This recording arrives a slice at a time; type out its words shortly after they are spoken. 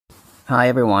Hi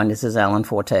everyone, this is Alan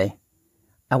Forte.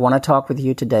 I want to talk with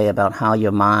you today about how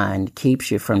your mind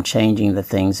keeps you from changing the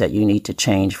things that you need to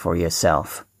change for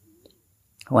yourself.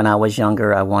 When I was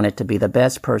younger, I wanted to be the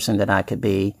best person that I could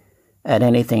be at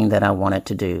anything that I wanted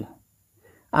to do.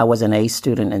 I was an A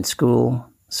student in school,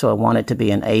 so I wanted to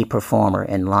be an A performer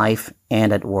in life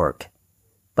and at work.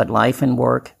 But life and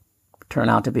work turned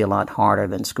out to be a lot harder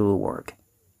than schoolwork.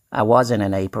 I wasn't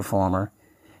an A performer,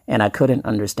 and I couldn't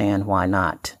understand why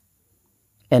not.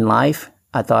 In life,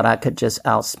 I thought I could just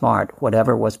outsmart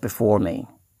whatever was before me.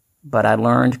 But I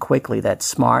learned quickly that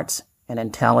smarts and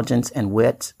intelligence and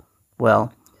wits,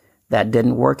 well, that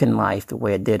didn't work in life the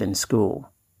way it did in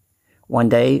school. One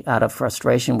day, out of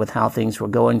frustration with how things were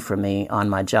going for me on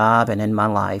my job and in my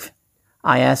life,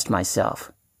 I asked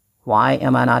myself, why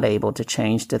am I not able to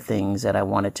change the things that I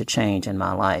wanted to change in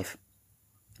my life?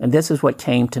 And this is what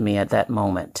came to me at that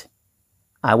moment.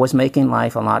 I was making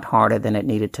life a lot harder than it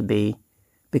needed to be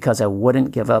because I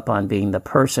wouldn't give up on being the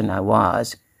person I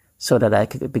was so that I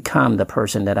could become the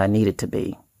person that I needed to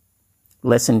be.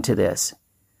 Listen to this.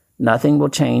 Nothing will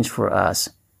change for us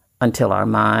until our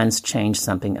minds change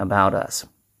something about us.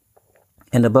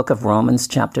 In the book of Romans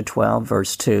chapter 12,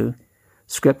 verse 2,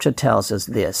 Scripture tells us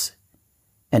this,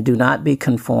 "And do not be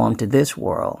conformed to this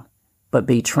world, but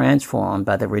be transformed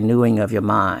by the renewing of your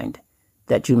mind,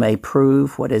 that you may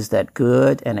prove what is that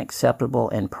good and acceptable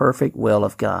and perfect will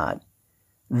of God."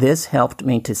 This helped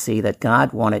me to see that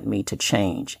God wanted me to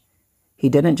change. He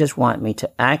didn't just want me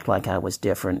to act like I was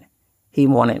different. He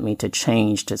wanted me to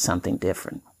change to something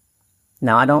different.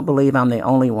 Now, I don't believe I'm the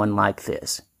only one like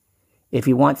this. If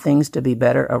you want things to be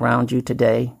better around you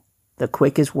today, the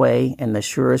quickest way and the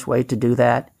surest way to do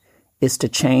that is to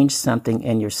change something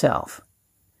in yourself.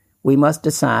 We must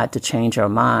decide to change our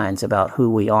minds about who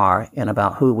we are and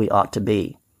about who we ought to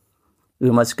be.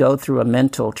 We must go through a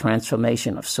mental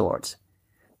transformation of sorts.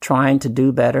 Trying to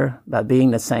do better by being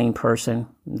the same person,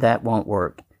 that won't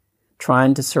work.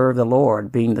 Trying to serve the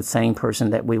Lord being the same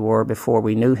person that we were before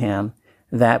we knew Him,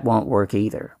 that won't work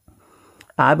either.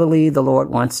 I believe the Lord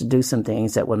wants to do some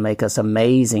things that would make us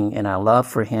amazing in our love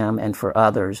for Him and for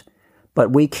others,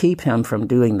 but we keep Him from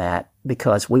doing that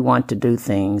because we want to do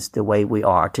things the way we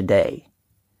are today.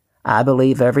 I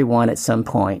believe everyone at some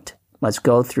point must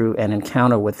go through an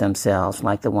encounter with themselves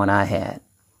like the one I had.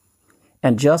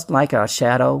 And just like our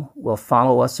shadow will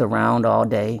follow us around all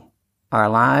day, our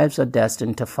lives are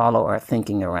destined to follow our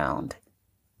thinking around.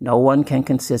 No one can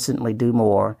consistently do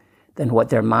more than what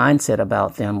their mindset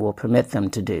about them will permit them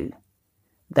to do.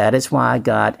 That is why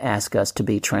God asks us to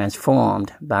be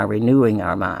transformed by renewing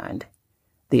our mind.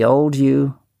 The old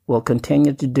you will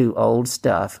continue to do old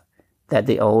stuff that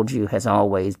the old you has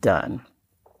always done.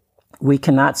 We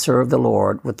cannot serve the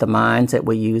Lord with the minds that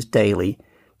we use daily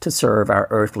to serve our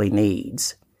earthly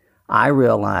needs. I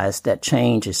realize that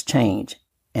change is change,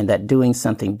 and that doing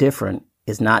something different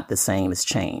is not the same as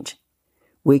change.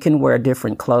 We can wear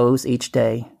different clothes each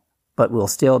day, but we'll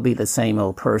still be the same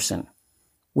old person.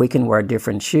 We can wear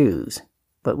different shoes,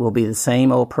 but we'll be the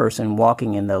same old person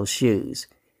walking in those shoes.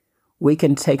 We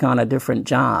can take on a different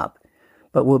job,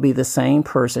 but we'll be the same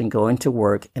person going to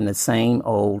work in the same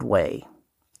old way.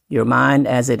 Your mind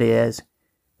as it is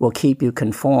will keep you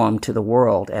conformed to the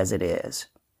world as it is.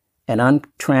 An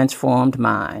untransformed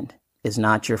mind is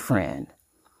not your friend.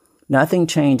 Nothing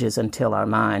changes until our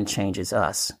mind changes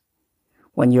us.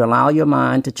 When you allow your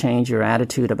mind to change your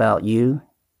attitude about you,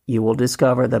 you will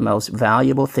discover the most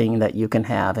valuable thing that you can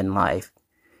have in life.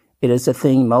 It is the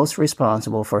thing most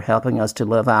responsible for helping us to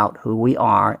live out who we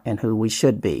are and who we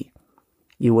should be.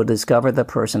 You will discover the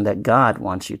person that God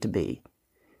wants you to be.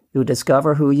 You will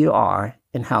discover who you are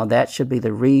and how that should be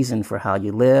the reason for how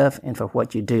you live and for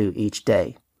what you do each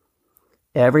day.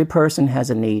 Every person has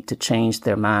a need to change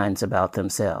their minds about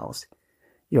themselves.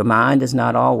 Your mind is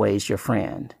not always your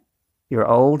friend. Your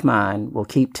old mind will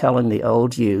keep telling the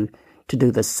old you to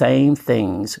do the same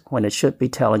things when it should be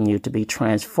telling you to be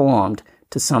transformed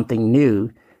to something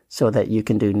new so that you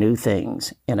can do new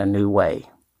things in a new way.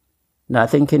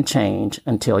 Nothing can change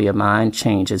until your mind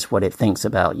changes what it thinks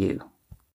about you.